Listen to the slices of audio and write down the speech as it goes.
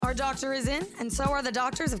Our doctor is in, and so are the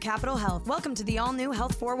doctors of Capital Health. Welcome to the all-new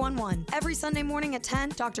Health 411. Every Sunday morning at 10,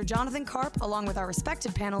 Dr. Jonathan Karp, along with our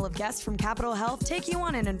respected panel of guests from Capital Health, take you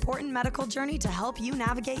on an important medical journey to help you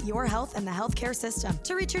navigate your health and the healthcare system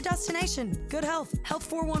to reach your destination, good health. Health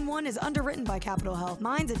 411 is underwritten by Capital Health,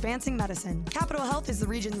 Minds Advancing Medicine. Capital Health is the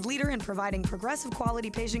region's leader in providing progressive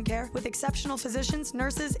quality patient care with exceptional physicians,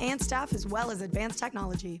 nurses, and staff, as well as advanced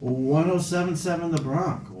technology. 1077 The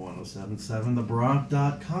Bronx,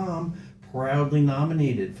 1077thebronx.com, proudly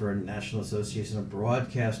nominated for a National Association of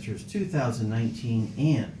Broadcasters 2019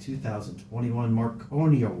 and 2021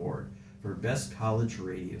 Marconi Award for Best College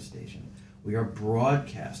Radio Station. We are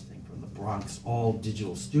broadcasting from the Bronx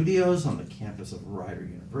all-digital studios on the campus of Rider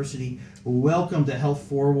University. Welcome to Health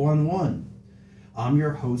 411. I'm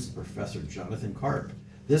your host, Professor Jonathan Karp.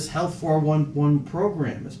 This Health 411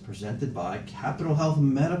 program is presented by Capital Health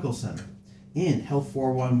Medical Center. In Health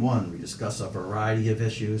 411, we discuss a variety of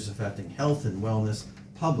issues affecting health and wellness,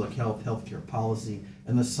 public health, healthcare policy,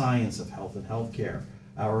 and the science of health and healthcare.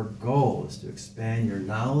 Our goal is to expand your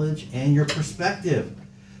knowledge and your perspective.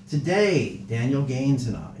 Today, Daniel Gaines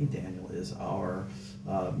and I, Daniel is our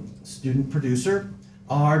student producer,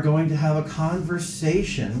 are going to have a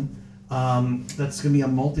conversation that's going to be a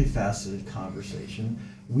multifaceted conversation.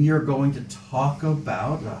 We are going to talk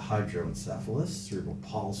about hydrocephalus, cerebral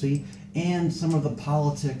palsy, and some of the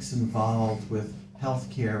politics involved with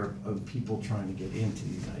healthcare of people trying to get into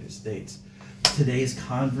the United States. Today's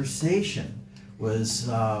conversation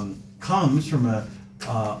comes from a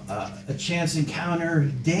chance encounter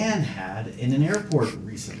Dan had in an airport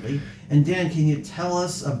recently. And Dan, can you tell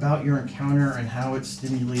us about your encounter and how it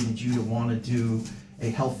stimulated you to want to do a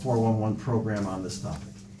Health 411 program on this topic?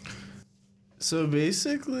 So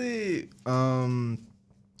basically, I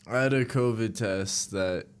had a COVID test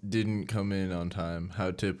that didn't come in on time.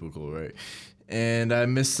 How typical, right? And I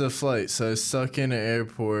missed the flight, so I was stuck in an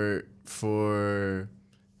airport for,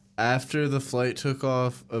 after the flight took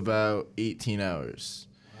off, about 18 hours.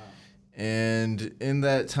 Wow. And in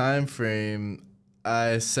that time frame,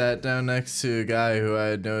 I sat down next to a guy who I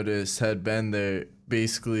had noticed had been there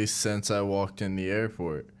basically since I walked in the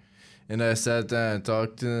airport. And I sat down and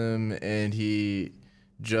talked to him, and he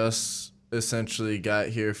just essentially got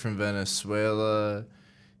here from Venezuela.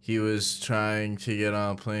 He was trying to get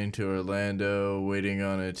on a plane to Orlando, waiting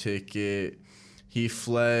on a ticket. He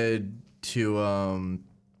fled to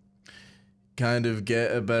kind of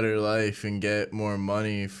get a better life and get more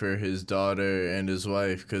money for his daughter and his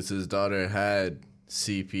wife, because his daughter had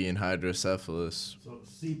CP and hydrocephalus. So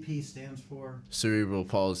CP stands for? Cerebral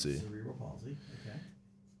palsy. Cerebral palsy, okay.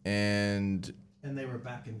 And they were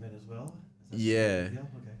back in Venezuela? Yeah. Okay.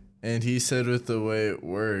 And he said with the way it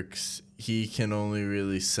works, he can only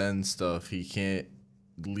really send stuff. He can't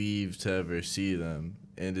leave to ever see them.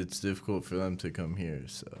 And it's difficult for them to come here,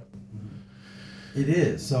 so. It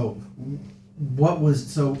is. So in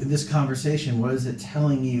this conversation, what is it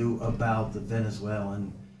telling you about the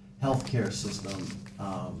Venezuelan healthcare system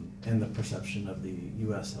and the perception of the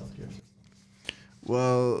U.S. healthcare system?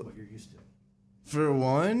 Well, what you're used to. For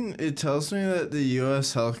one, it tells me that the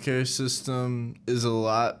U.S. healthcare system is a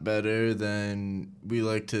lot better than we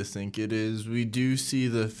like to think it is. We do see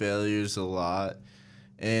the failures a lot,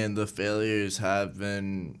 and the failures have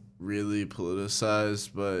been really politicized,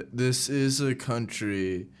 but this is a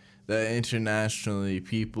country that internationally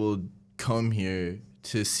people come here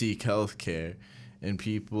to seek healthcare, and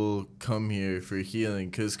people come here for healing.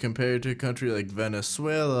 Because compared to a country like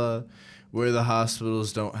Venezuela, where the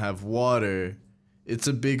hospitals don't have water, it's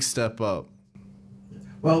a big step up.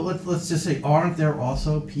 Well, let's just say, aren't there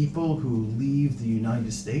also people who leave the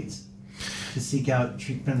United States to seek out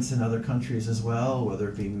treatments in other countries as well, whether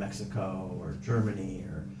it be Mexico or Germany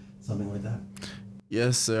or something like that?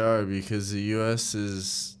 Yes, there are, because the U.S.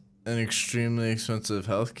 is an extremely expensive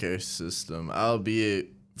healthcare system,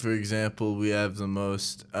 albeit, for example, we have the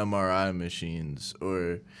most MRI machines,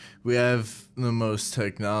 or we have the most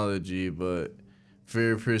technology, but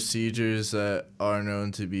for procedures that are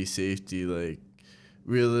known to be safety, like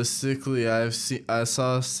realistically, I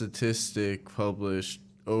saw a statistic published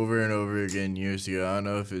over and over again years ago. I don't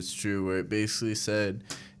know if it's true, where it basically said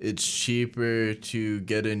it's cheaper to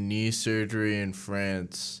get a knee surgery in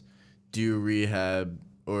France, do rehab,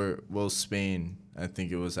 Spain, I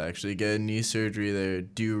think it was actually, get a knee surgery there,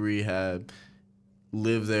 do rehab,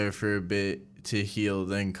 live there for a bit to heal,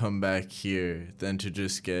 then come back here, than to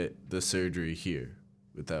just get the surgery here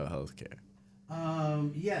without healthcare.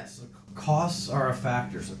 Yes, costs are a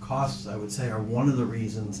factor. So costs, I would say, are one of the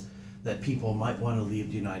reasons that people might want to leave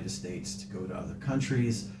the United States to go to other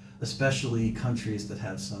countries. especially countries that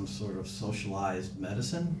have some sort of socialized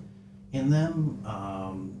medicine in them,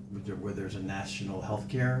 where there's a national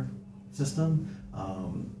healthcare system.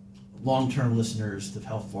 Long-term listeners to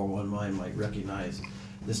Health 411 might recognize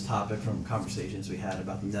this topic from conversations we had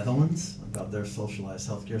about the Netherlands, about their socialized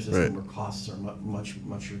healthcare system, Right. where costs are much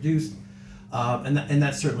reduced. And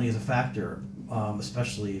that certainly is a factor,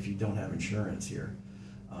 especially if you don't have insurance here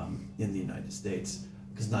in the United States,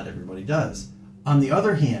 because not everybody does. On the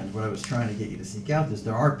other hand, what I was trying to get you to seek out is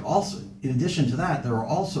there are also, in addition to that, there are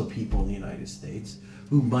also people in the United States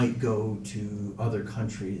who might go to other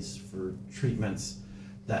countries for treatments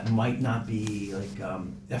that might not be like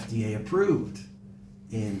FDA approved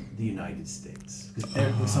in the United States.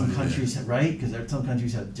 Because some countries, right? Because some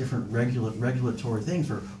countries have different regulatory things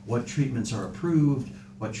for what treatments are approved,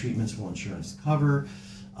 what treatments will insurance cover.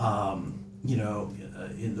 You know,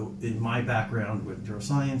 in my background with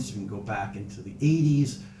neuroscience, you can go back into the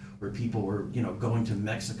 80s, where people were, you know, going to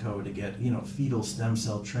Mexico to get, you know, fetal stem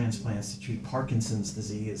cell transplants to treat Parkinson's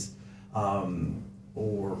disease,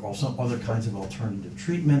 or some other kinds of alternative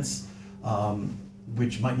treatments,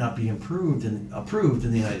 which might not be approved in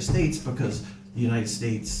the United States, because the United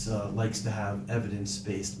States likes to have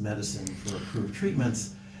evidence-based medicine for approved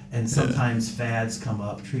treatments, and sometimes fads come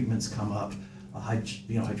up, treatments come up.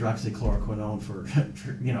 Hydroxychloroquine for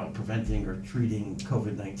preventing or treating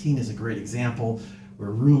COVID-19 is a great example,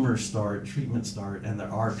 where rumors start, treatments start, and there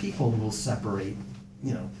are people who will separate,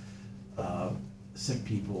 sick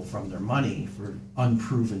people from their money for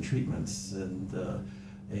unproven treatments. And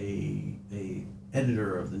a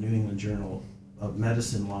editor of the New England Journal of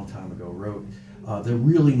Medicine a long time ago wrote, there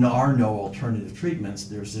really are no alternative treatments.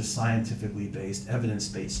 There's just scientifically based,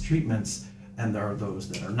 evidence-based treatments, and there are those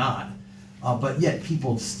that are not. But yet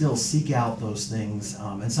people still seek out those things,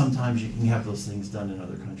 and sometimes you can have those things done in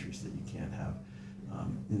other countries that you can't have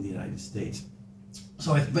in the United States.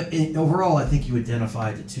 So, overall, I think you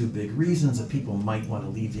identified the two big reasons that people might want to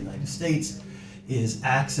leave the United States is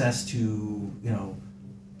access to,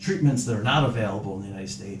 treatments that are not available in the United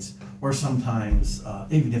States, or sometimes,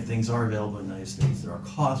 even if things are available in the United States, there are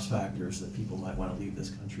cost factors that people might want to leave this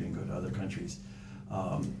country and go to other countries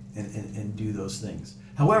and do those things.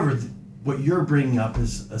 However, what you're bringing up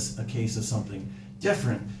is a case of something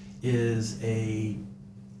different, is a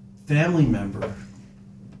family member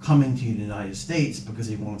coming to the United States because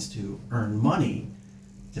he wants to earn money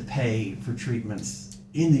to pay for treatments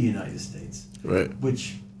in the United States, Right.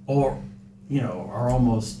 which are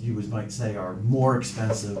almost, might say, are more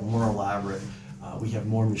expensive, more elaborate. We have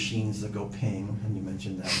more machines that go ping, and you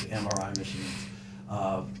mentioned that, the MRI machines.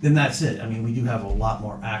 And that's it. I mean, we do have a lot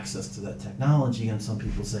more access to that technology, and some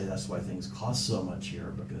people say that's why things cost so much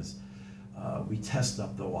here, because we test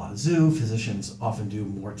up the wazoo. Physicians often do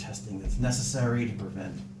more testing that's necessary to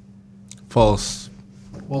prevent False.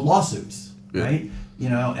 lawsuits, Yeah. right?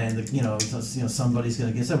 Somebody's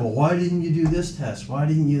going to say, well, why didn't you do this test? Why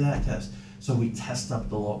didn't you do that test? So we test up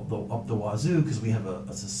the wazoo, because we have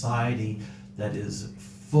a society that is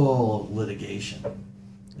full of litigation.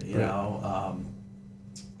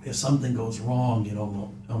 If something goes wrong in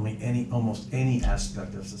almost any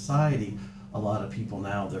aspect of society, a lot of people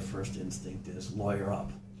now, their first instinct is lawyer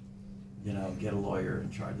up. Get a lawyer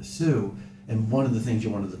and try to sue. And one of the things you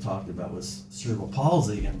wanted to talk about was cerebral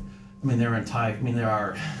palsy. And there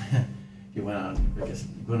are. You went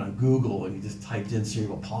on Google and you just typed in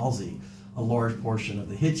cerebral palsy. A large portion of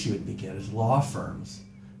the hits you would get is law firms,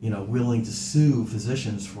 willing to sue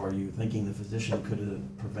physicians for you, thinking the physician could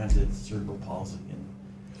have prevented cerebral palsy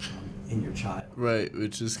in your child. Right,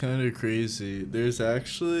 which is kind of crazy. There's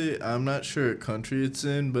actually, I'm not sure what country it's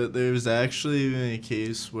in, but there's actually even a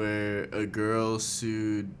case where a girl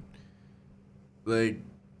sued,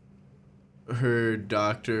 her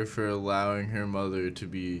doctor for allowing her mother to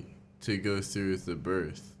go through with the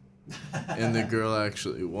birth. And the girl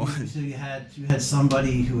actually won. So you had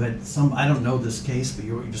somebody who had I don't know this case, but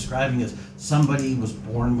what you're describing is somebody was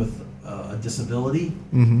born with a disability,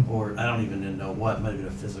 or I don't even know what, might have been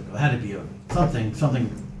a physical, it had to be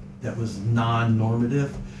something that was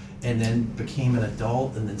non-normative, and then became an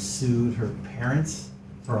adult and then sued her parents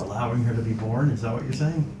for allowing her to be born. Is that what you're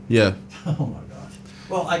saying? Yeah. Oh my gosh.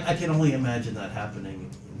 Well, I can only imagine that happening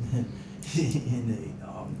in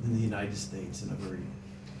the United States in a very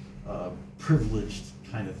privileged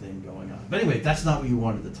kind of thing going on. But anyway, that's not what you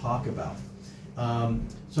wanted to talk about. Then,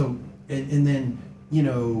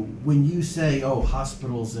 when you say,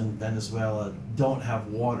 hospitals in Venezuela don't have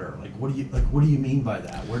water, what do you mean by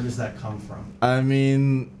that? Where does that come from? I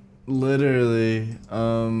mean, literally.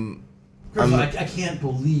 I can't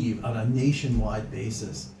believe on a nationwide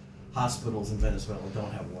basis hospitals in Venezuela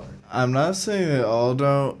don't have water. I'm not saying they all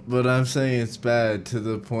don't, but I'm saying it's bad to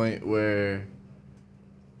the point where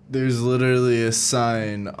there's literally a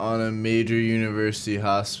sign on a major university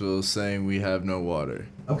hospital saying we have no water.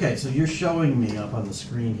 Okay, so you're showing me up on the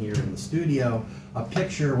screen here in the studio a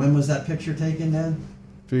picture. When was that picture taken, Dan?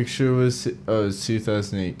 Picture was, it was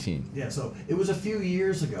 2018. Yeah, so it was a few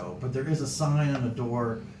years ago, but there is a sign on the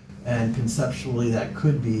door, and conceptually that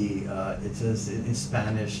could be, it says in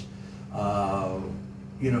Spanish,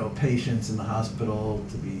 patients in the hospital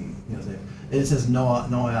to be, it says no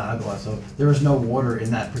agua, so there is no water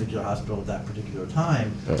in that particular hospital at that particular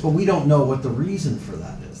time, but we don't know what the reason for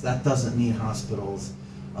that is. That doesn't mean hospitals,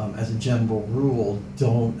 as a general rule,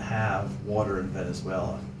 don't have water in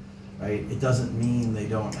Venezuela, right? It doesn't mean they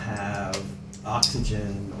don't have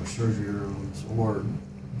oxygen or surgery rooms or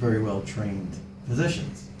very well trained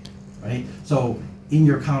physicians, right? So in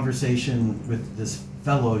your conversation with this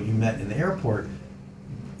fellow you met in the airport,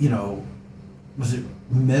 was it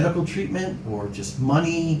medical treatment or just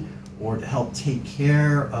money or to help take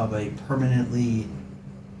care of a permanently,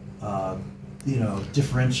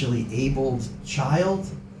 differentially abled child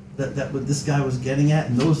that what this guy was getting at?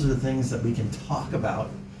 And those are the things that we can talk about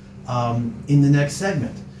in the next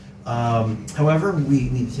segment. However, we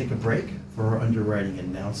need to take a break for our underwriting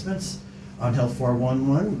announcements on Health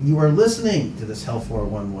 411. You are listening to this Health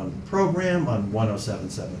 411 program on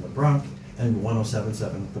 107.7 The Bronx and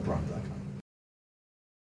 107.7thebronx.com.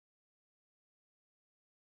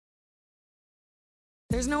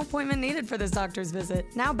 There's no appointment needed for this doctor's visit.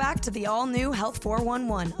 Now back to the all-new Health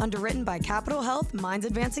 411, underwritten by Capital Health Minds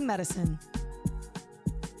Advancing Medicine.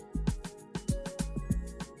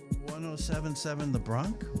 107.7 The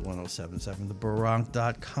Bronx,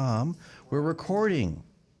 107.7thebronx.com. We're recording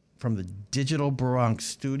from the Digital Bronx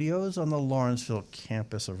Studios on the Lawrenceville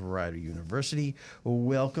campus of Rider University.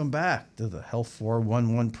 Welcome back to the Health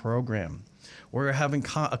 411 program. We're having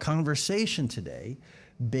a conversation today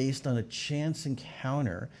based on a chance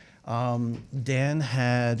encounter Dan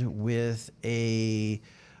had with a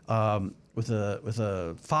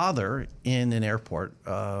father in an airport.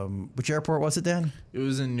 Which airport was it, Dan? It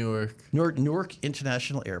was in Newark. Newark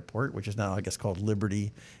International Airport, which is now, I guess, called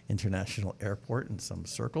Liberty International Airport in some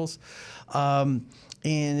circles. And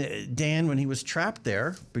Dan, when he was trapped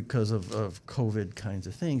there because of COVID kinds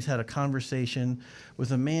of things, had a conversation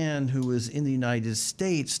with a man who was in the United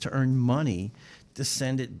States to earn money to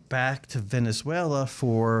send it back to Venezuela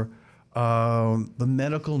for the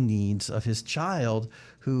medical needs of his child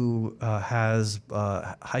who has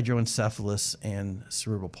hydroencephalus and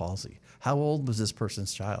cerebral palsy. How old was this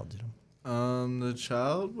person's child? Do you know? The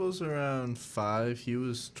child was around 5. He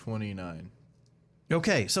was 29.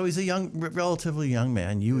 Okay, so he's a relatively young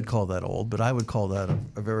man. You would call that old, but I would call that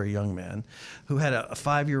a very young man who had a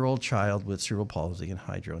 5-year-old child with cerebral palsy and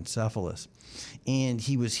hydroencephalus. And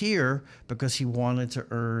he was here because he wanted to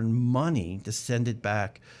earn money to send it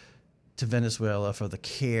back to Venezuela for the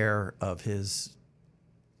care of his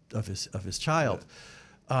child.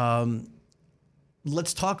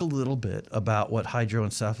 Let's talk a little bit about what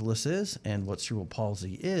hydroencephalus is and what cerebral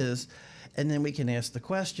palsy is, and then we can ask the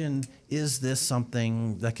question, is this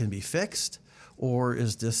something that can be fixed, or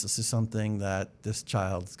is this something that this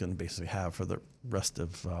child is going to basically have for the rest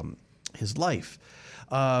of his life?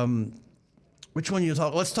 Which one you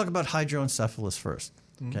talk? Let's talk about hydroencephalus first.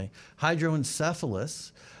 Okay,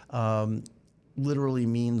 hydroencephalus literally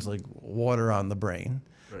means like water on the brain,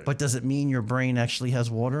 right. But does it mean your brain actually has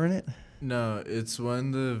water in it? No, it's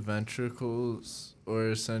when the ventricles, or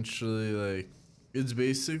essentially it's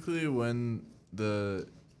basically when the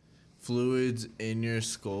fluids in your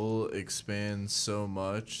skull expand so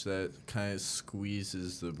much that kind of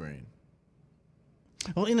squeezes the brain.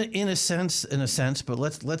 Well, in a sense, but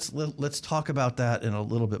let's talk about that in a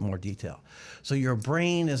little bit more detail. So your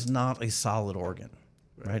brain is not a solid organ,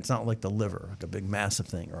 right? It's not like the liver, like a big massive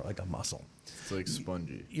thing, or like a muscle. It's like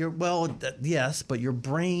spongy. Yes, but your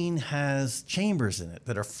brain has chambers in it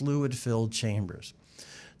that are fluid-filled chambers,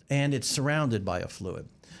 and it's surrounded by a fluid.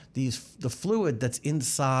 The fluid that's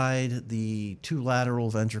inside the 2 lateral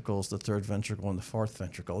ventricles, the 3rd ventricle and the 4th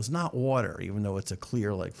ventricle, is not water, even though it's a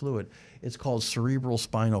clear like fluid. It's called cerebral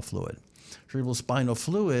spinal fluid. Cerebral spinal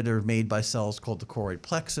fluid are made by cells called the choroid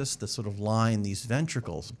plexus that sort of line these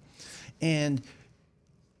ventricles. And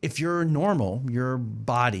if you're normal, your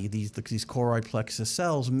body, these choroid plexus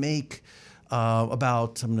cells make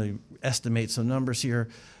about, I'm going to estimate some numbers here,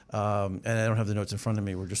 and I don't have the notes in front of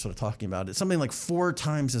me, we're just sort of talking about it, something like 4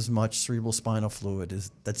 times as much cerebral spinal fluid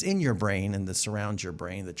that's in your brain and that surrounds your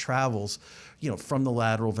brain, that travels, from the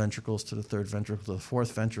lateral ventricles to the third ventricle to the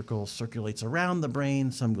fourth ventricle, circulates around the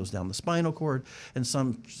brain, some goes down the spinal cord, and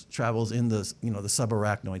some travels in the, the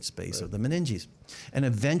subarachnoid space of the meninges. And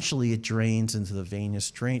eventually it drains into the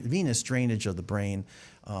venous drainage of the brain,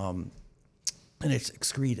 and it's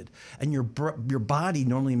excreted. And your body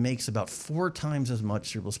normally makes about 4 times as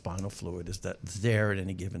much cerebrospinal fluid as that's there at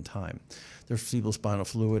any given time. Their cerebrospinal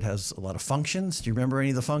fluid has a lot of functions. Do you remember any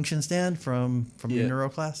of the functions, Dan, from your neuro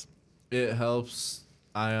class? It helps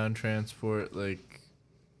ion transport, like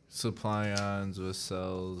supply ions with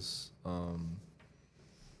cells.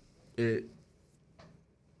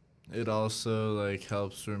 It also like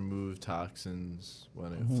helps remove toxins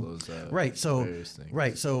when it flows out. Right.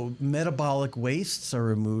 So metabolic wastes are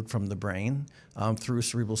removed from the brain through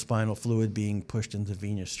cerebrospinal fluid being pushed into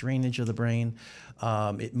venous drainage of the brain.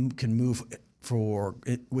 It can move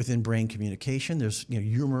within brain communication. There's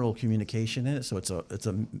humoral communication in it, so it's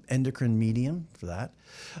a endocrine medium for that.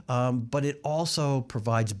 But it also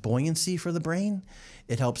provides buoyancy for the brain.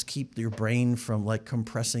 It helps keep your brain from like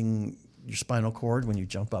compressing your spinal cord when you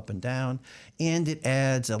jump up and down, and it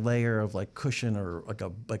adds a layer of like cushion or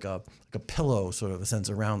like a pillow sort of a sense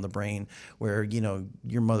around the brain where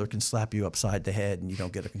your mother can slap you upside the head and you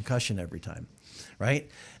don't get a concussion every time,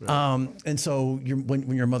 right? And so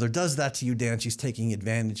when your mother does that to you, Dan, she's taking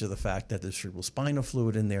advantage of the fact that there's cerebral spinal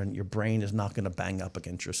fluid in there and your brain is not going to bang up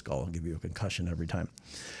against your skull and give you a concussion every time.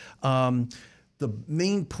 The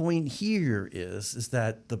main point here is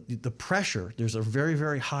that the pressure, there's a very,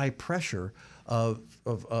 very high pressure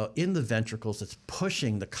in the ventricles that's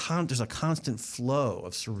pushing there's a constant flow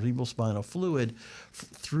of cerebrospinal fluid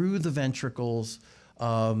through the ventricles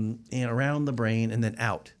and around the brain and then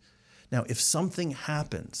out. Now, if something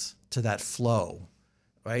happens to that flow,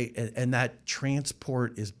 right, and that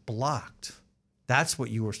transport is blocked, that's what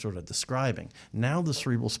you were sort of describing. Now the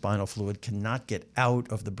cerebral spinal fluid cannot get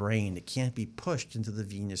out of the brain. It can't be pushed into the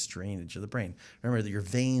venous drainage of the brain. Remember that your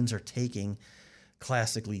veins are taking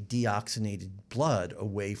classically deoxygenated blood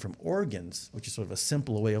away from organs, which is sort of a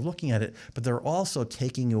simple way of looking at it, but they're also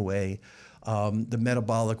taking away the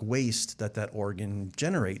metabolic waste that organ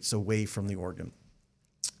generates away from the organ.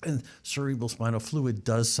 And cerebral spinal fluid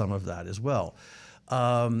does some of that as well.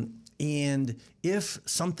 And if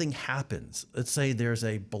something happens, let's say there's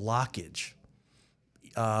a blockage,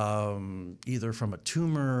 either from a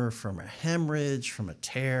tumor, from a hemorrhage, from a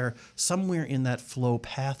tear, somewhere in that flow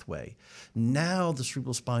pathway, now the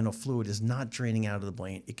cerebrospinal fluid is not draining out of the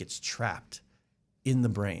brain, it gets trapped in the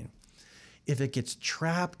brain. If it gets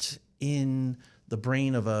trapped in the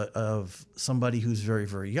brain of somebody who's very,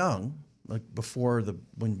 very young, like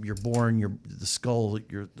when you're born, the skull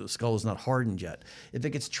is not hardened yet. If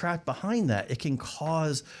it gets trapped behind that, it can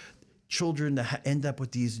cause children to end up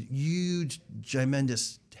with these huge,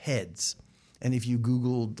 tremendous heads. And if you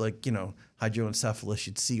Googled hydroencephalus,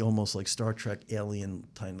 you'd see almost like Star Trek alien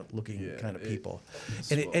kind of people.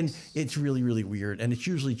 And it's really, really weird. And it's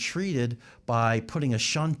usually treated by putting a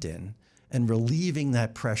shunt in and relieving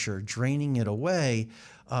that pressure, draining it away,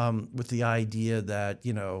 with the idea that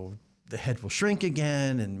the head will shrink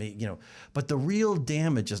again, but the real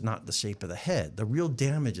damage is not the shape of the head. The real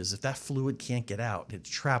damage is if that fluid can't get out, it's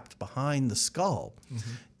trapped behind the skull,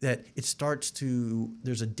 that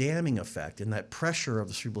there's a damming effect, and that pressure of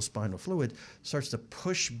the cerebrospinal fluid starts to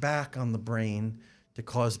push back on the brain to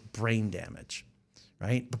cause brain damage,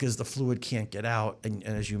 right? Because the fluid can't get out. And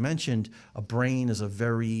as you mentioned, a brain is a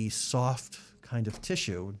very soft kind of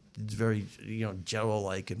tissue. It's very,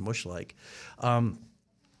 jello-like and mush-like.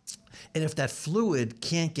 And if that fluid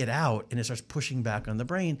can't get out and it starts pushing back on the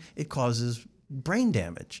brain, it causes brain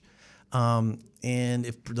damage. And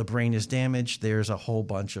if the brain is damaged, there's a whole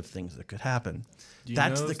bunch of things that could happen. Do you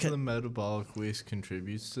know if the metabolic waste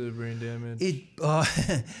contributes to brain damage?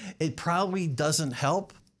 It probably doesn't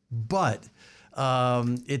help, but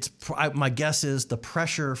my guess is the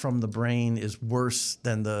pressure from the brain is worse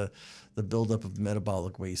than the buildup of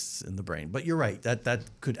metabolic wastes in the brain. But you're right, that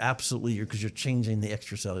could absolutely, because you're changing the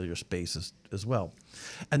extracellular space as well.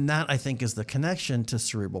 And that, I think, is the connection to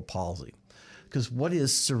cerebral palsy. Because what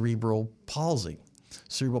is cerebral palsy?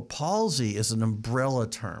 Cerebral palsy is an umbrella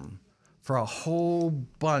term for a whole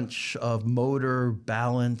bunch of motor,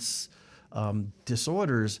 balance,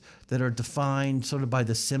 disorders that are defined sort of by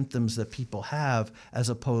the symptoms that people have as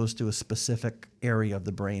opposed to a specific area of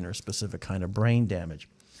the brain or a specific kind of brain damage.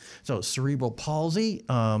 So cerebral palsy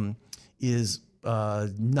is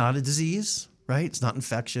not a disease, right? It's not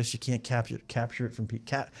infectious. You can't capture it from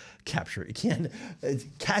capture it. You can't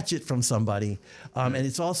catch it from somebody. And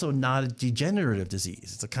it's also not a degenerative disease.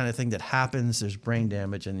 It's the kind of thing that happens. There's brain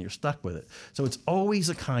damage, and you're stuck with it. So it's always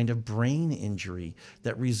a kind of brain injury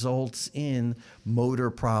that results in motor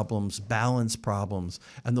problems, balance problems,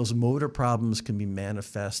 and those motor problems can be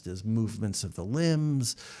manifest as movements of the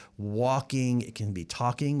limbs, walking. It can be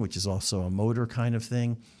talking, which is also a motor kind of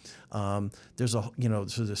thing. There's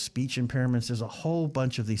there's speech impairments. There's a whole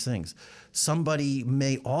bunch of these things. Somebody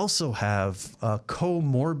may also have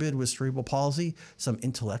comorbid with cerebral palsy, some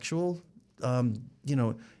intellectual,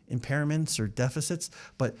 impairments or deficits,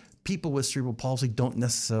 but people with cerebral palsy don't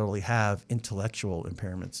necessarily have intellectual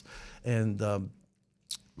impairments. And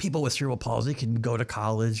people with cerebral palsy can go to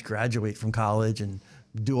college, graduate from college, and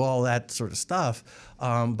do all that sort of stuff,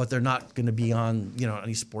 but they're not going to be on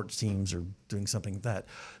any sports teams or doing something like that.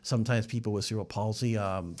 Sometimes people with cerebral palsy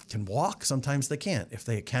can walk. Sometimes they can't. If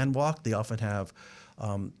they can walk, they often have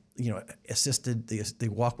assisted. They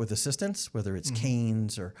walk with assistance, whether it's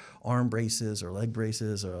canes or arm braces or leg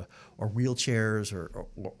braces or wheelchairs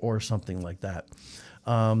or something like that.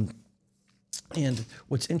 And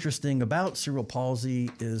what's interesting about cerebral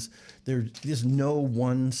palsy is there's no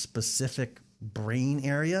one specific brain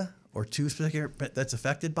area or two specific that's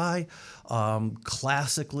affected by.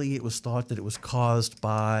 Classically, it was thought that it was caused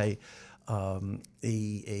by a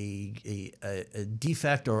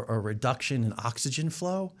defect or a reduction in oxygen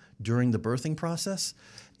flow during the birthing process,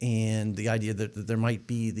 and the idea that there might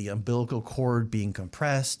be the umbilical cord being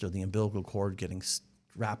compressed or the umbilical cord getting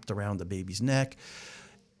wrapped around the baby's neck.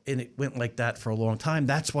 And it went like that for a long time.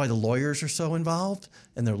 That's why the lawyers are so involved,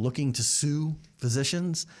 and they're looking to sue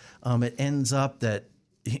physicians. It ends up that,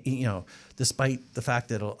 despite the fact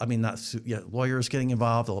that, lawyers getting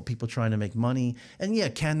involved, people trying to make money.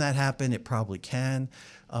 And can that happen? It probably can.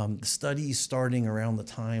 The studies starting around the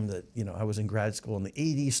time that, I was in grad school in the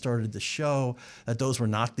 80s started to show that those were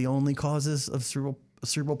not the only causes of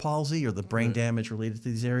cerebral palsy or the brain damage related to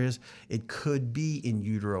these areas. It could be in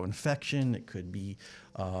utero infection. It could be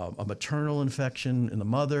a maternal infection in the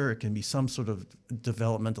mother. It can be some sort of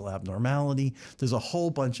developmental abnormality. There's a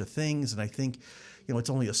whole bunch of things, and I think it's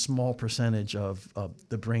only a small percentage of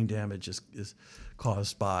the brain damage is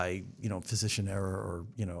caused by physician error or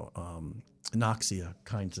anoxia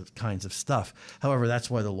kinds of stuff. However,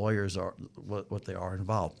 that's why the lawyers are what they are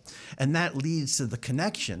involved, and that leads to the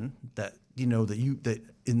connection that that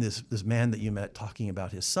in this man that you met talking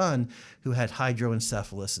about his son who had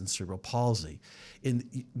hydroencephalus and cerebral palsy.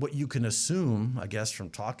 And what you can assume, I guess, from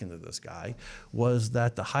talking to this guy was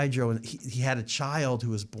that he had a child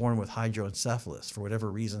who was born with hydroencephalus, for whatever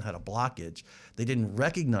reason had a blockage. They didn't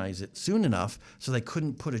recognize it soon enough, so they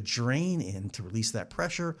couldn't put a drain in to release that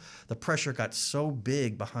pressure. The pressure got so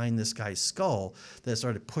big behind this guy's skull that it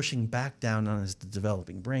started pushing back down on his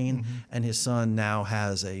developing brain, and his son now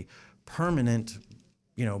has a permanent,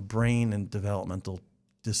 brain and developmental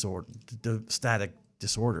disorder, static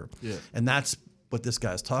disorder. Yeah. And that's what this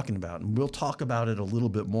guy's talking about. And we'll talk about it a little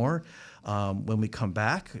bit more when we come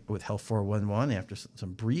back with Health 411 after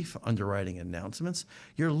some brief underwriting announcements.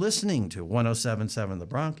 You're listening to 107.7 The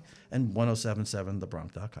Bronx and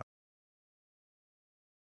 107.7thebronx.com.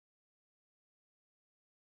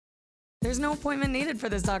 There's no appointment needed for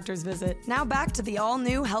this doctor's visit. Now back to the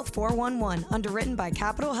all-new Health 411, underwritten by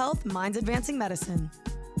Capital Health, Minds Advancing Medicine.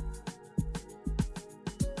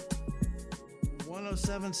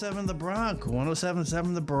 107.7 The Bronx,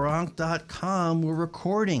 107.7thebronx.com. We're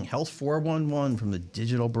recording Health 411 from the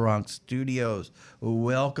Digital Bronx Studios.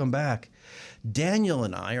 Welcome back. Daniel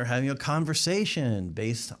and I are having a conversation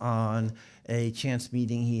based on a chance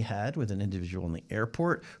meeting he had with an individual in the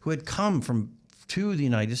airport who had come to the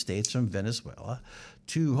United States from Venezuela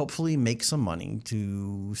to hopefully make some money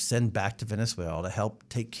to send back to Venezuela to help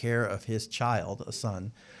take care of his child, a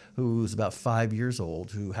son, who's about 5 years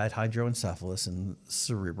old, who had hydroencephalus and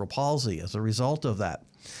cerebral palsy as a result of that.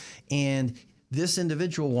 And this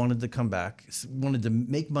individual wanted to come back, wanted to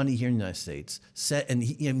make money here in the United States, and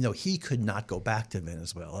he could not go back to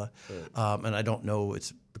Venezuela. Right. And I don't know,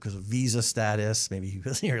 it's because of visa status. Maybe he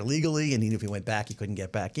was here illegally, and even if he went back, he couldn't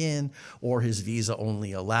get back in, or his visa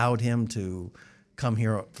only allowed him to come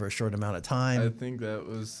here for a short amount of time. I think that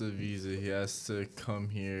was the visa. He has to come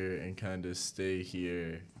here and kind of stay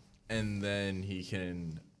here, and then he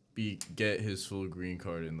can get his full green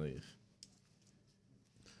card and leave.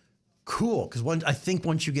 Cool, because I think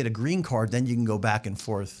once you get a green card, then you can go back and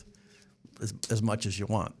forth as much as you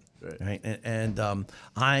want. Right. And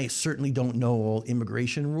I certainly don't know all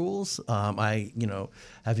immigration rules.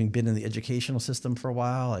 Having been in the educational system for a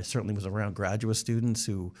while, I certainly was around graduate students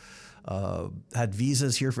who had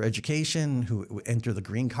visas here for education, who enter the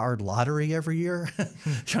green card lottery every year,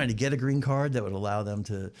 trying to get a green card that would allow them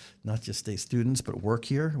to not just stay students, but work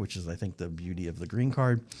here, which is, I think, the beauty of the green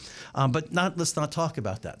card. Let's not talk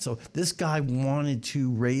about that. So this guy wanted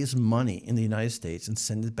to raise money in the United States and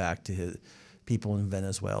send it back to his people in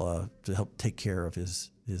Venezuela to help take care of his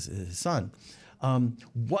son.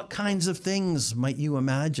 What kinds of things might you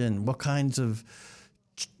imagine? What kinds of,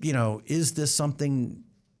 is this something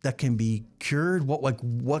that can be cured?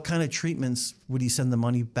 What kind of treatments would he send the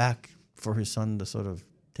money back for his son to sort of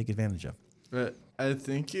take advantage of? I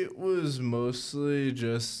think it was mostly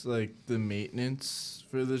just like the maintenance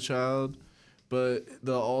for the child. But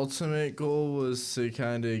the ultimate goal was to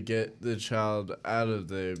kind of get the child out of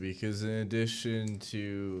there, because in addition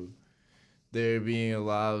to there being a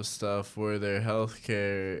lot of stuff where their health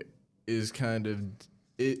care is kind of,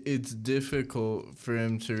 it's difficult for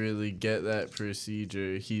him to really get that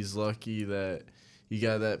procedure. He's lucky that he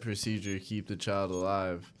got that procedure to keep the child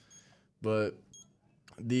alive. But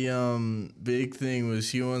the big thing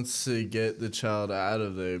was he wants to get the child out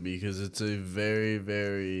of there because it's a very,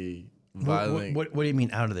 very violent. What do you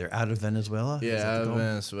mean out of there? Out of Venezuela? Yeah, out of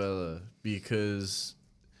Venezuela. Because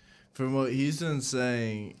from what he's been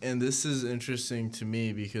saying, and this is interesting to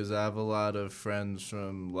me because I have a lot of friends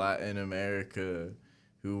from Latin America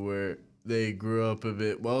they grew up a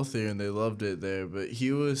bit wealthier and they loved it there. But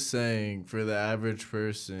he was saying for the average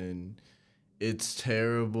person, it's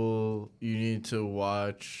terrible. You need to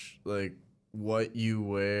watch like what you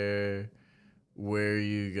wear, where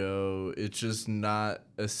you go. It's just not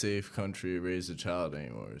a safe country to raise a child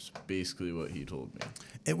anymore, is basically what he told me.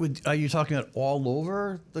 Are you talking about all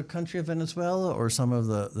over the country of Venezuela or some of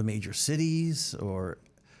the major cities, or?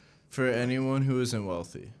 For anyone who isn't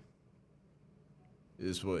wealthy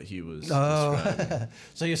is what he was describing.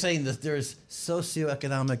 So you're saying that there's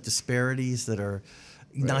socioeconomic disparities that are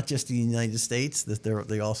not just in the United States, that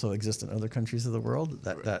they also exist in other countries of the world?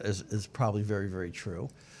 That is probably very, very true.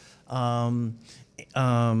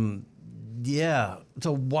 Yeah.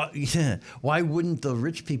 So why wouldn't the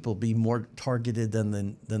rich people be more targeted than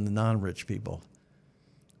the non-rich people?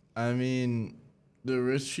 I mean, the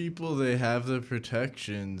rich people, they have the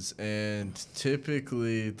protections, and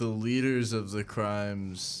typically the leaders of the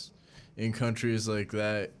crimes in countries like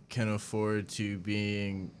that can afford to be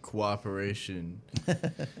in cooperation.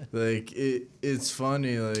 Like, it's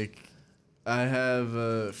funny, like, I have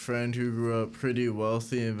a friend who grew up pretty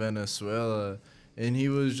wealthy in Venezuela, and he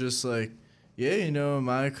was just like, yeah, in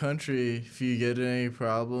my country, if you get any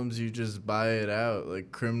problems, you just buy it out.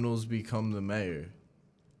 Like, criminals become the mayor.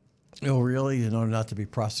 Oh, really? In order not to be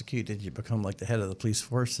prosecuted, you become like the head of the police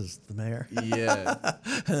force as the mayor? Yeah.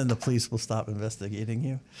 And then the police will stop investigating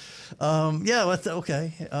you. Yeah,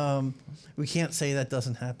 okay. We can't say that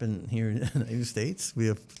doesn't happen here in the United States. We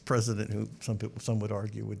have a president who some would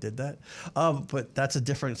argue did that. But that's a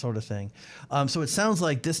different sort of thing. So it sounds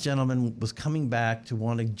like this gentleman was coming back to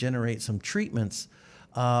want to generate some treatments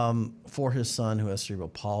for his son who has cerebral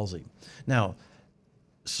palsy. Now,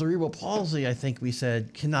 cerebral palsy, I think we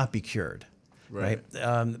said, cannot be cured, right?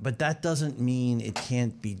 But that doesn't mean it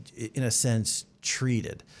can't be, in a sense,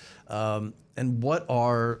 treated. And what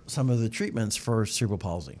are some of the treatments for cerebral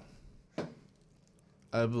palsy?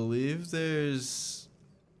 I believe there's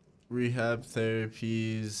rehab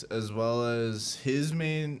therapies, as well as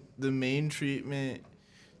the main treatment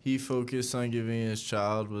he focused on giving his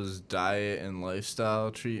child was diet and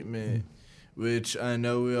lifestyle treatment. Which I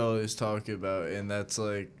know we always talk about, and that's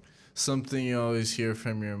like something you always hear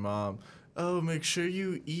from your mom. Oh, make sure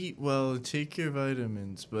you eat well and take your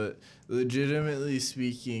vitamins. But legitimately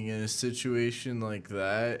speaking, in a situation like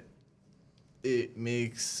that, it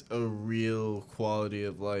makes a real quality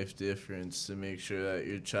of life difference to make sure that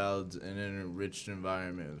your child's in an enriched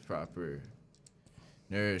environment with proper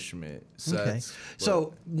nourishment.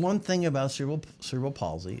 So one thing about cerebral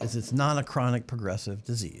palsy is it's not a chronic progressive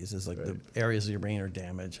disease. It's like the areas of your brain are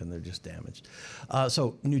damaged and they're just damaged.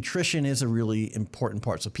 So nutrition is a really important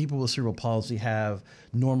part. So people with cerebral palsy have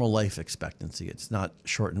normal life expectancy. It's not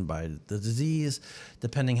shortened by the disease.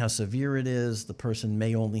 Depending how severe it is, the person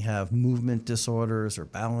may only have movement disorders or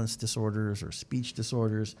balance disorders or speech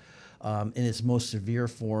disorders. In its most severe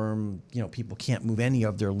form, people can't move any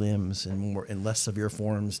of their limbs. In less severe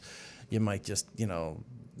forms, you might just,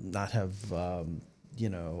 not have,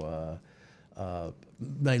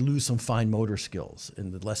 may lose some fine motor skills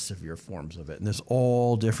in the less severe forms of it. And there's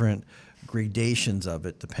all different gradations of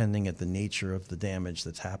it depending at the nature of the damage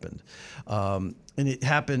that's happened. And it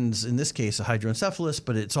happens, in this case, a hydroencephalus,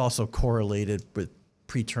 but it's also correlated with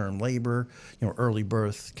preterm labor, early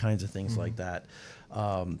birth, kinds of things like that.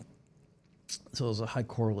 So there's a high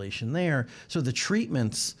correlation there. So the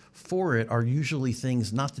treatments for it are usually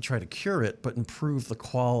things not to try to cure it, but improve the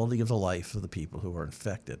quality of the life of the people who are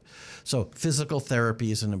infected. So physical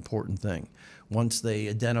therapy is an important thing. Once they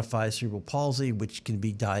identify cerebral palsy, which can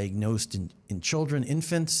be diagnosed in children,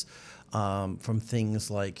 infants, from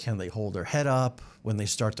things like, can they hold their head up when they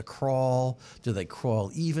start to crawl? Do they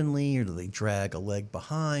crawl evenly, or do they drag a leg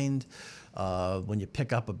behind? When you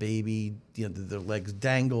pick up a baby, their legs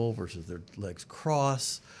dangle versus their legs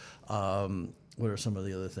cross. What are some of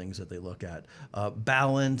the other things that they look at?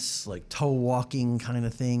 Balance, like toe walking kind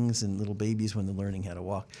of things in little babies when they're learning how to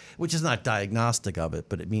walk, which is not diagnostic of it,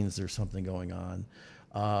 but it means there's something going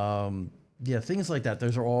on. Things like that.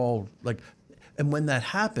 Those are all and when that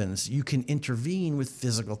happens, you can intervene with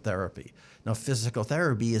physical therapy. Now, physical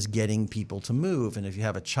therapy is getting people to move. And if you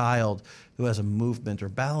have a child who has a movement or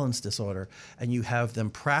balance disorder and you have them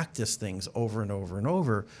practice things over and over and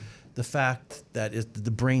over, the fact that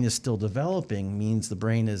the brain is still developing means the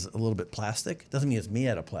brain is a little bit plastic. Doesn't mean it's made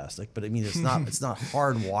out of plastic, but it means it's not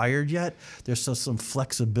hardwired yet. There's still some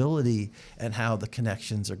flexibility in how the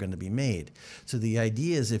connections are going to be made. So the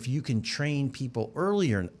idea is, if you can train people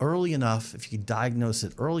early enough, if you can diagnose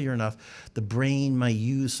it earlier enough, the brain might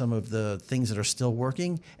use some of the things that are still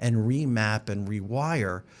working and remap and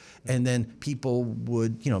rewire, and then people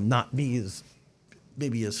would not be as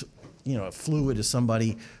fluid as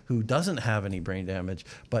somebody who doesn't have any brain damage,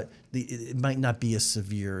 but it might not be as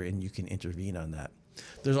severe, and you can intervene on that.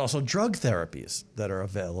 There's also drug therapies that are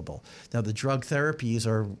available. Now, the drug therapies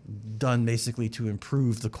are done basically to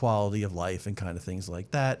improve the quality of life and kind of things like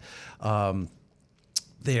that.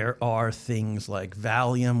 There are things like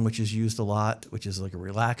Valium, which is used a lot, which is like a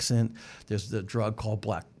relaxant. There's the drug called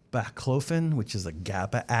baclofen, which is a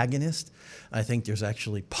GABA agonist. I think there's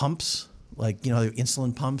actually pumps, like, the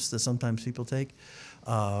insulin pumps that sometimes people take.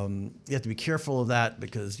 You have to be careful of that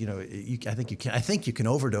because, I think you can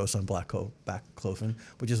overdose on baclofen,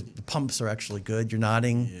 which is, the pumps are actually good. You're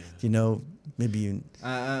nodding, maybe you.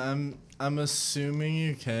 I'm assuming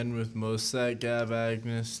you can with most of that GABA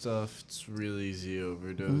agonist stuff. It's really easy to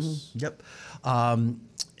overdose. Mm-hmm. Yep.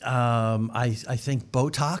 I think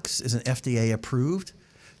Botox is an FDA approved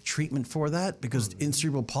treatment for that because in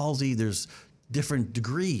cerebral palsy, there's different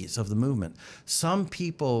degrees of the movement. Some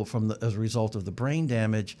people, as a result of the brain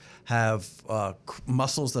damage, have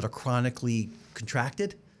muscles that are chronically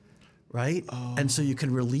contracted, right? Oh. And so you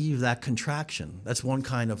can relieve that contraction. That's one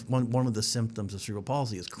of the symptoms of cerebral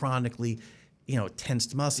palsy is chronically,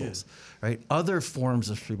 tensed muscles, right? Other forms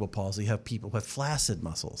of cerebral palsy have people who have flaccid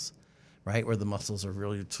muscles, right, where the muscles are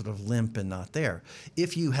really sort of limp and not there.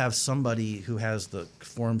 If you have somebody who has the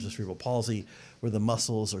forms of cerebral palsy where the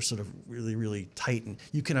muscles are sort of really, really tight, and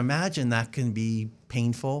you can imagine that can be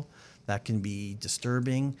painful, that can be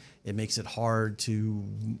disturbing. It makes it hard to,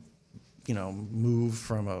 move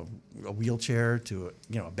from a wheelchair to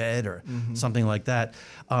a bed or something like that.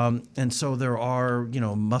 And so there are,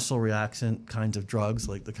 muscle relaxant kinds of drugs,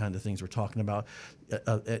 like the kind of things we're talking about,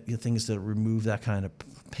 things that remove that kind of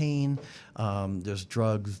pain. There's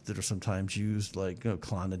drugs that are sometimes used, like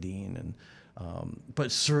clonidine, and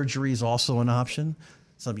but surgery is also an option.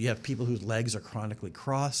 You have people whose legs are chronically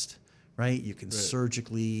crossed, right? You can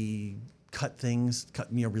surgically cut things,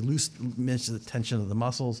 release the tension of the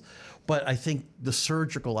muscles. But I think the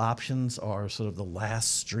surgical options are sort of the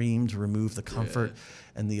last stream to remove the comfort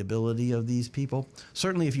and the ability of these people.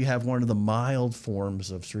 Certainly if you have one of the mild forms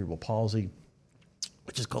of cerebral palsy,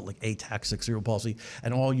 which is called like ataxic cerebral palsy,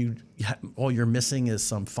 and all you're missing is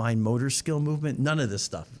some fine motor skill movement, none of this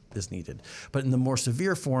stuff is needed. But in the more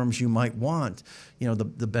severe forms, you might want, the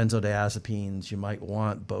benzodiazepines, you might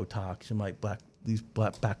want Botox, you might these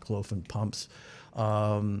baclofen pumps.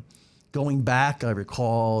 Going back, I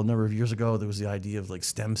recall a number of years ago, there was the idea of like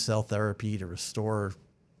stem cell therapy to restore.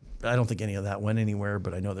 I don't think any of that went anywhere,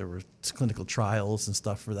 but I know there were clinical trials and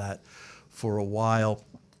stuff for that for a while.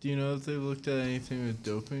 Do you know if they looked at anything with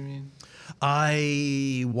dopamine?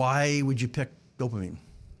 Why would you pick dopamine?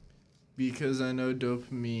 Because I know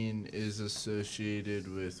dopamine is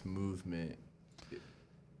associated with movement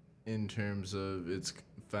in terms of it's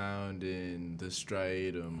found in the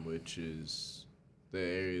striatum, which is the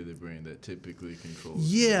area of the brain that typically controls.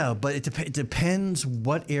 Yeah, but it depends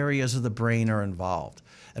what areas of the brain are involved.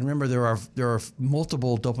 And remember, there are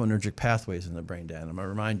multiple dopaminergic pathways in the brain, Dan. I'm gonna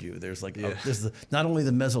remind you. There's not only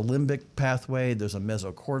the mesolimbic pathway. There's a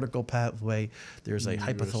mesocortical pathway. There's a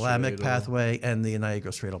hypothalamic pathway and the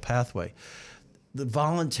nigrostriatal pathway. The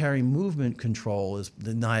voluntary movement control is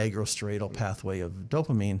the nigrostriatal pathway of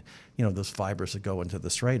dopamine, those fibers that go into the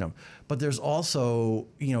striatum. But there's also,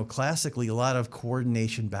 classically, a lot of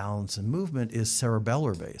coordination, balance, and movement is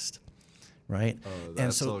cerebellar based, right? Oh,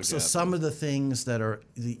 and so some of the things that are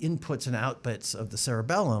the inputs and outputs of the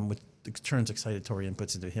cerebellum, which turns excitatory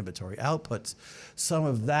inputs into inhibitory outputs, some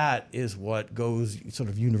of that is what goes sort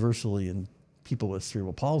of universally in people with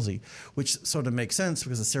cerebral palsy, which sort of makes sense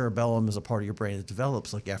because the cerebellum is a part of your brain that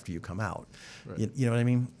develops like after you come out. Right. You know what I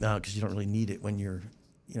mean? Because you don't really need it when you're,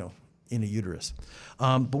 in a uterus.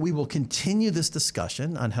 But we will continue this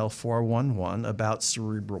discussion on Health 411 about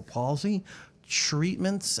cerebral palsy,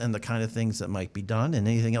 treatments, and the kind of things that might be done, and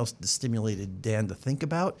anything else that stimulated Dan to think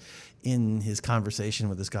about in his conversation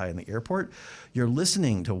with this guy in the airport. You're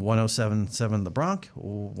listening to 1077 The Bronx,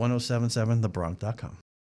 1077thebronx.com.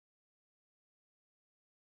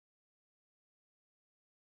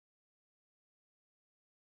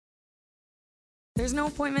 There's no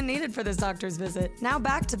appointment needed for this doctor's visit. Now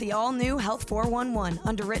back to the all-new Health 411,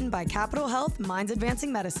 underwritten by Capital Health Minds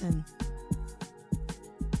Advancing Medicine.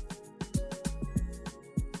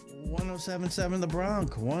 1077 The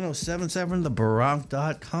Bronx,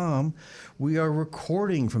 1077thebronx.com. We are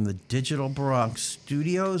recording from the Digital Bronx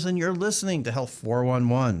studios, and you're listening to Health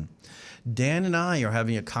 411. Dan and I are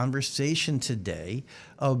having a conversation today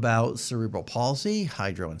about cerebral palsy,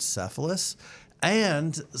 hydroencephalus,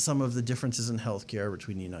 and some of the differences in healthcare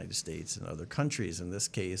between the United States and other countries, in this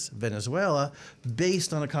case, Venezuela,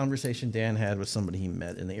 based on a conversation Dan had with somebody he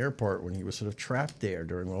met in the airport when he was sort of trapped there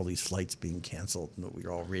during all these flights being canceled that we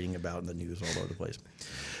were all reading about in the news all over the place.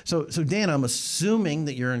 So Dan, I'm assuming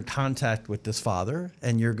that you're in contact with this father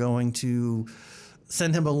and you're going to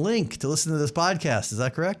send him a link to listen to this podcast. Is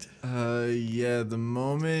that correct? Yeah, the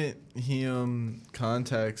moment he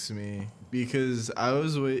contacts me, because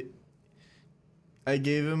I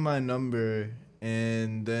gave him my number,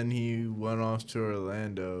 and then he went off to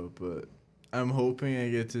Orlando, but I'm hoping I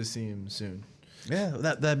get to see him soon. Yeah,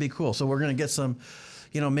 that'd be cool. So we're going to get some,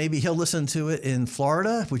 maybe he'll listen to it in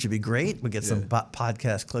Florida, which would be great. We'll get some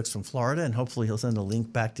podcast clicks from Florida, and hopefully he'll send a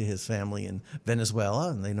link back to his family in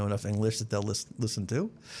Venezuela, and they know enough English that they'll listen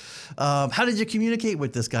to. How did you communicate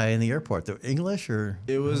with this guy in the airport? The English or?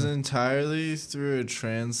 It was entirely through a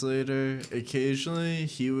translator. Occasionally,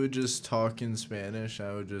 he would just talk in Spanish.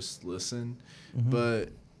 I would just listen. Mm-hmm. But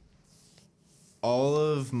all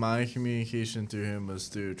of my communication through him was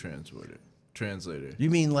through a translator. You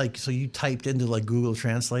mean so you typed into Google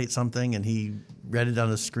Translate something and he read it on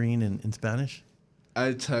the screen in Spanish?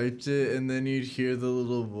 I typed it, and then you'd hear the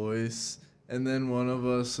little voice, and then one of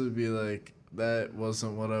us would be like, that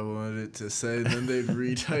wasn't what I wanted it to say, and then they'd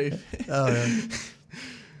retype it. Oh, yeah.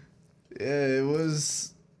 Yeah,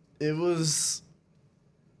 it was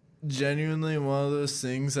genuinely one of those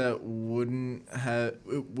things that wouldn't have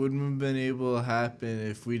been able to happen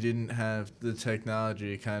if we didn't have the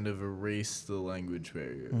technology to kind of erase the language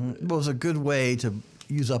barrier. Mm-hmm. Well, it was a good way to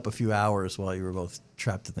use up a few hours while you were both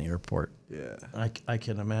trapped in the airport. Yeah. I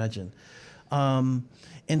can imagine.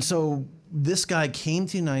 And so this guy came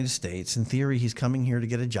to the United States. In theory, he's coming here to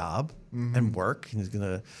get a job and work. He's going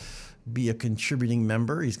to be a contributing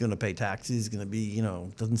member. He's going to pay taxes. He's going to be,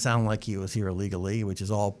 doesn't sound like he was here illegally, which is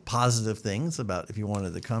all positive things about if he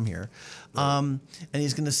wanted to come here. Right. And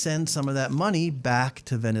he's going to send some of that money back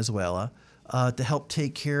to Venezuela to help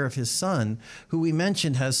take care of his son, who we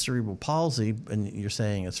mentioned has cerebral palsy, and you're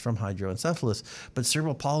saying it's from hydroencephalus, but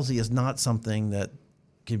cerebral palsy is not something that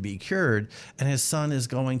can be cured, and his son is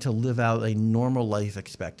going to live out a normal life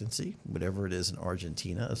expectancy, whatever it is in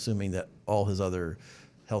Argentina, assuming that all his other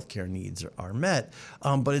healthcare needs are met.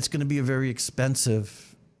 But it's going to be a very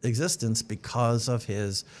expensive existence because of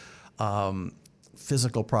his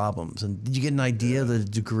physical problems. And did you get an idea of the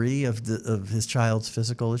degree of his child's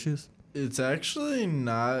physical issues? It's actually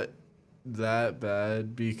not that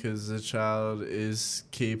bad because the child is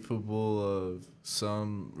capable of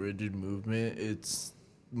some rigid movement. It's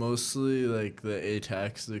mostly like the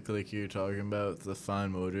ataxic, like you're talking about, the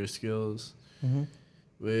fine motor skills,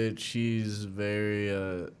 which he's very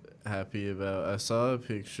happy about. I saw a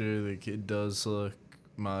picture. The kid does look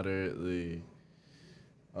moderately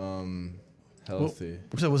healthy.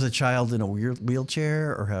 So was a child in a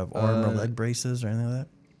wheelchair or have arm or leg braces or anything like that?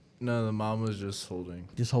 No, the mom was just holding.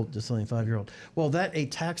 Just only 5-year-old. Well, that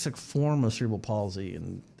ataxic form of cerebral palsy,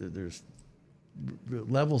 and there's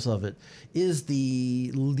levels of it, is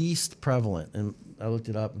the least prevalent. And I looked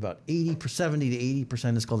it up. About 70 to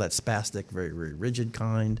 80% is called that spastic, very, very rigid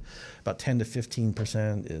kind. About 10 to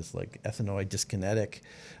 15% is like ethanoid dyskinetic,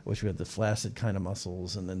 which we have the flaccid kind of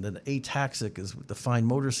muscles. And then the ataxic is the fine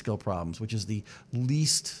motor skill problems, which is the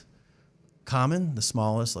least common, the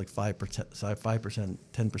smallest, like 5%,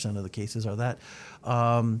 10% of the cases are that.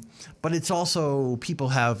 But it's also, people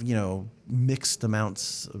have, mixed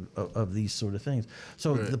amounts of these sort of things.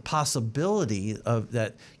 So right. The possibility of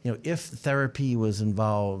that, if therapy was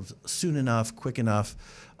involved soon enough, quick enough,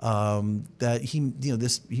 that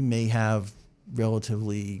he may have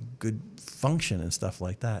relatively good function and stuff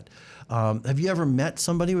like that. Have you ever met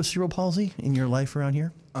somebody with cerebral palsy in your life around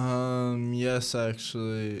here? Yes,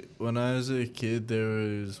 actually. When I was a kid, there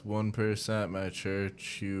was one person at my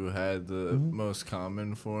church who had the most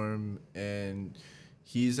common form, and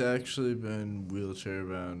he's actually been wheelchair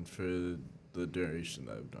bound for the duration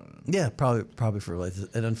that I've known him. Yeah, probably for life.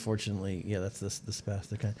 And unfortunately, that's the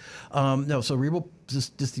spastic kind. No, so cerebral,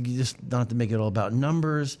 just not to make it all about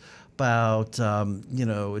numbers, about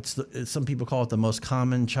it's some people call it the most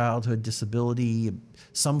common childhood disability.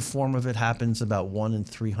 Some form of it happens about 1 in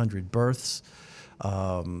 300 births.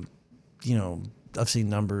 I've seen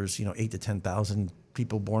numbers, 8 to 10,000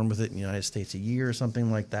 people born with it in the United States a year or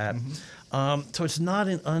something like that. So it's not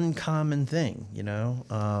an uncommon thing,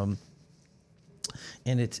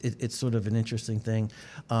 and it's sort of an interesting thing.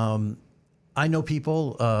 I know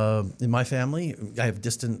people in my family. I have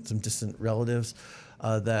some distant relatives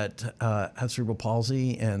that have cerebral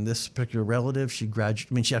palsy, and this particular relative, she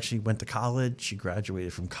actually went to college. She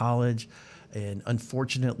graduated from college, and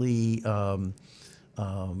unfortunately,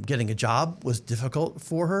 getting a job was difficult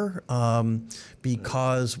for her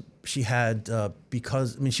because she had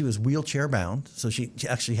she was wheelchair bound, so she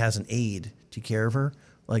actually has an aide to care of her,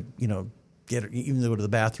 get her, even to go to the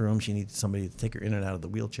bathroom, she needs somebody to take her in and out of the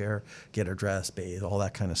wheelchair, get her dressed, bathe, all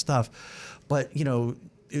that kind of stuff. But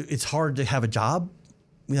it's hard to have a job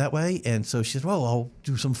that way, and so she said, "Well, I'll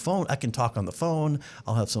do some phone. I can talk on the phone.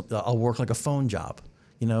 I'll work like a phone job.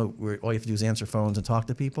 Where all you have to do is answer phones and talk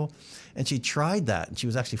to people." And she tried that, and she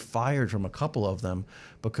was actually fired from a couple of them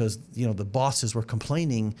because the bosses were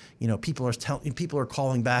complaining. People are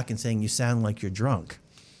calling back and saying you sound like you're drunk.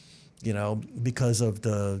 Because of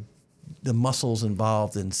the muscles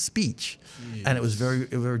involved in speech. Yes. And it was very,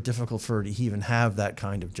 very difficult for her to even have that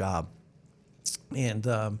kind of job. And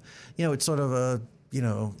it's sort of a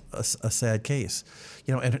sad case.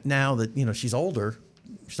 And now that she's older.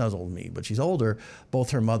 She's not as old as me, but she's older.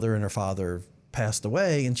 Both her mother and her father passed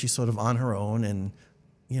away, and she's sort of on her own. And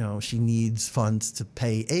she needs funds to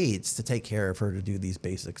pay aides to take care of her, to do these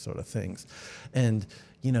basic sort of things. And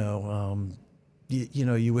you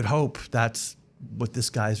would hope that's what this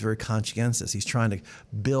guy is very conscientious. He's trying to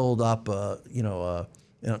build up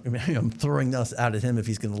I'm throwing this out at him if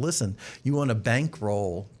he's going to listen. You want to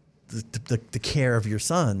bankroll the care of your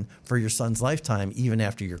son for your son's lifetime, even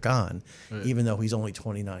after you're gone, right. Even though he's only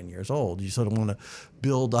 29 years old. You sort of want to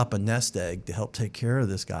build up a nest egg to help take care of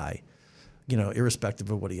this guy, irrespective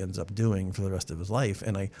of what he ends up doing for the rest of his life.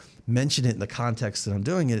 And I mention it in the context that I'm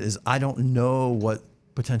doing it is I don't know what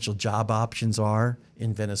potential job options are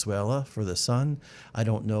in Venezuela for the son. I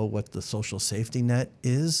don't know what the social safety net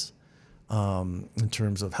is in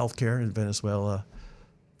terms of healthcare in Venezuela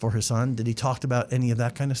for his son. Did he talk about any of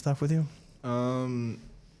that kind of stuff with you?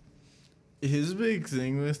 His big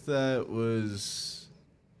thing with that was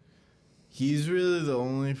he's really the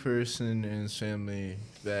only person in his family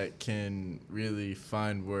that can really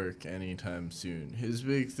find work anytime soon. His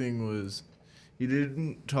big thing was he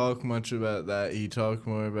didn't talk much about that. He talked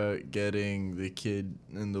more about getting the kid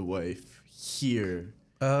and the wife here.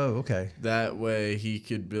 Oh, okay. That way he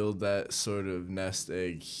could build that sort of nest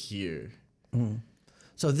egg here. Mm.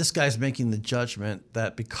 So this guy's making the judgment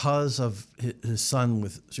that because of his son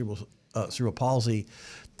with cerebral palsy,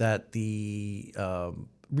 that the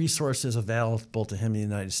resources available to him in the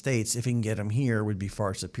United States, if he can get him here, would be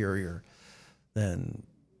far superior than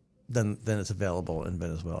it's available in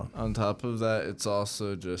Venezuela. On top of that, it's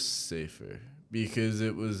also just safer because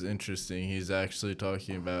it was interesting. He's actually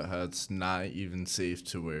talking about how it's not even safe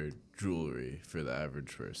to wear jewelry for the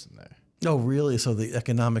average person there. Oh, really? So the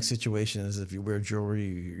economic situation is if you wear jewelry,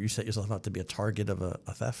 you set yourself up to be a target of a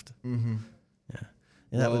theft? Mm-hmm.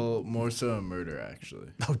 Yeah. Well, more so a murder, actually.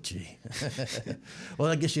 Oh, gee.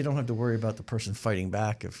 Well, I guess you don't have to worry about the person fighting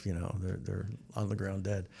back if, they're on the ground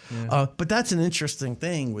dead. Yeah. But that's an interesting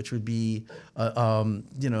thing, which would be,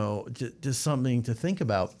 just something to think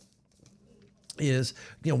about. is,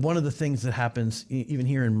 one of the things that happens even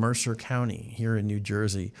here in Mercer County, here in New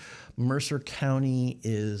Jersey. Mercer County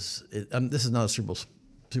is, this is not a cerebral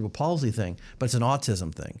palsy thing, but it's an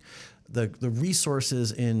autism thing. The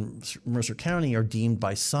resources in Mercer County are deemed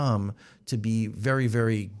by some to be very,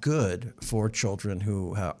 very good for children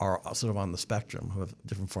who are sort of on the spectrum, who have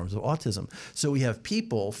different forms of autism. So we have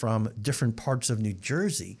people from different parts of New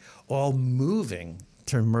Jersey all moving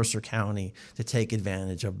to Mercer County to take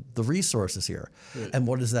advantage of the resources here. Right. And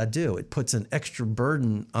what does that do? It puts an extra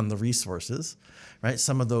burden on the resources, right?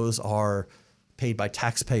 Some of those are paid by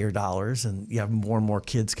taxpayer dollars, and you have more and more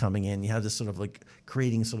kids coming in. You have this sort of like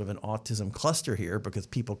creating sort of an autism cluster here because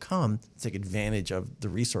people come to take advantage of the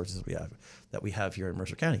resources that we have here in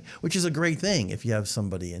Mercer County, which is a great thing if you have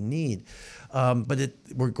somebody in need. But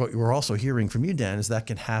we're also hearing from you, Dan, is that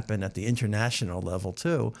can happen at the international level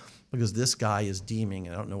too, because this guy is deeming,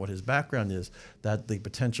 and I don't know what his background is, that the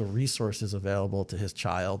potential resources available to his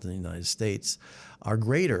child in the United States are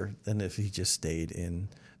greater than if he just stayed in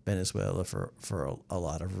Venezuela for a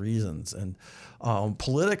lot of reasons. And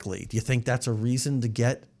politically, do you think that's a reason to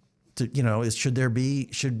get to, should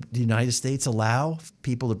the United States allow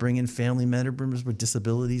people to bring in family members with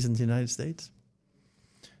disabilities into the United States?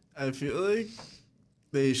 I feel like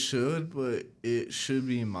they should, but it should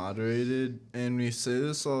be moderated. And we say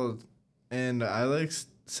this and I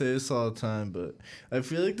say this all the time, but I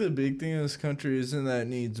feel like the big thing in this country isn't that it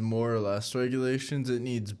needs more or less regulations. It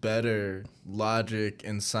needs better logic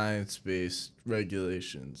and science-based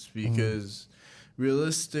regulations, because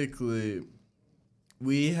realistically,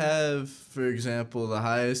 we have, for example, the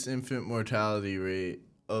highest infant mortality rate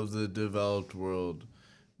of the developed world,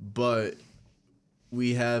 but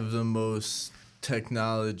we have the most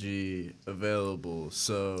technology available.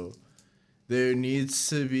 So there needs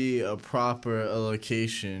to be a proper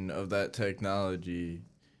allocation of that technology,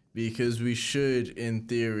 because we should, in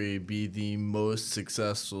theory, be the most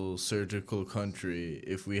successful surgical country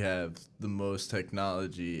if we have the most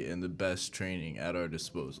technology and the best training at our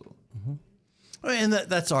disposal. Mm-hmm. And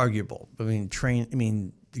that's arguable. You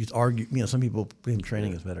could argue, some people think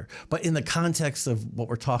training is better. But in the context of what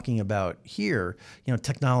we're talking about here,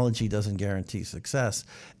 technology doesn't guarantee success.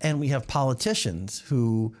 And we have politicians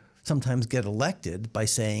who sometimes get elected by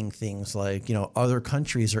saying things like, other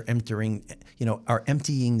countries are emptying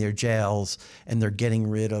their jails, and they're getting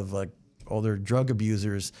rid of all their drug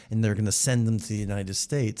abusers, and they're going to send them to the United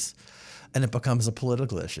States. And it becomes a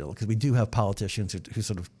political issue, because we do have politicians who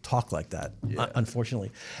sort of talk like that,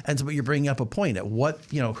 unfortunately. And so, but you're bringing up a point at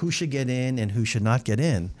who should get in and who should not get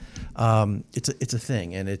in. It's a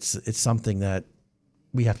thing, and it's something that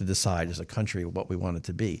we have to decide as a country what we want it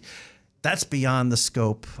to be. That's beyond the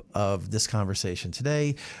scope of this conversation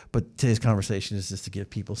today, but today's conversation is just to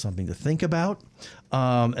give people something to think about.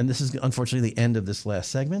 And this is unfortunately the end of this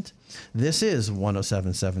last segment. This is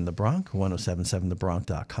 1077 The Bronx,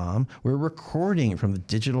 1077thebronx.com. We're recording from the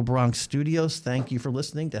Digital Bronx Studios. Thank you for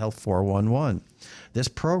listening to Health 411. This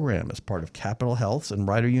program is part of Capital Health's and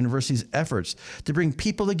Rider University's efforts to bring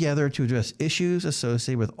people together to address issues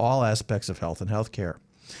associated with all aspects of health and healthcare.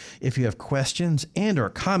 If you have questions and or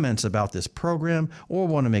comments about this program or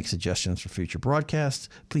want to make suggestions for future broadcasts,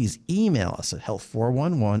 please email us at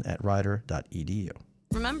health411@rider.edu.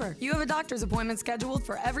 Remember, you have a doctor's appointment scheduled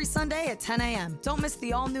for every Sunday at 10 a.m. Don't miss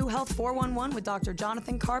the all-new Health 411 with Dr.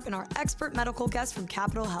 Jonathan Karp and our expert medical guests from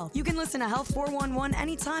Capital Health. You can listen to Health 411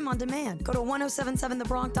 anytime on demand. Go to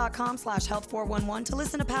 1077thebronx.com/Health411 to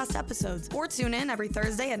listen to past episodes, or tune in every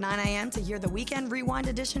Thursday at 9 a.m. to hear the weekend rewind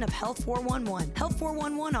edition of Health 411. Health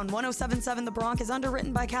 411 on 1077 The Bronx is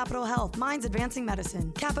underwritten by Capital Health, Minds Advancing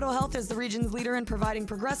Medicine. Capital Health is the region's leader in providing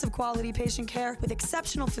progressive quality patient care with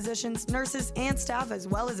exceptional physicians, nurses, and staff, as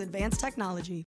well as advanced technology.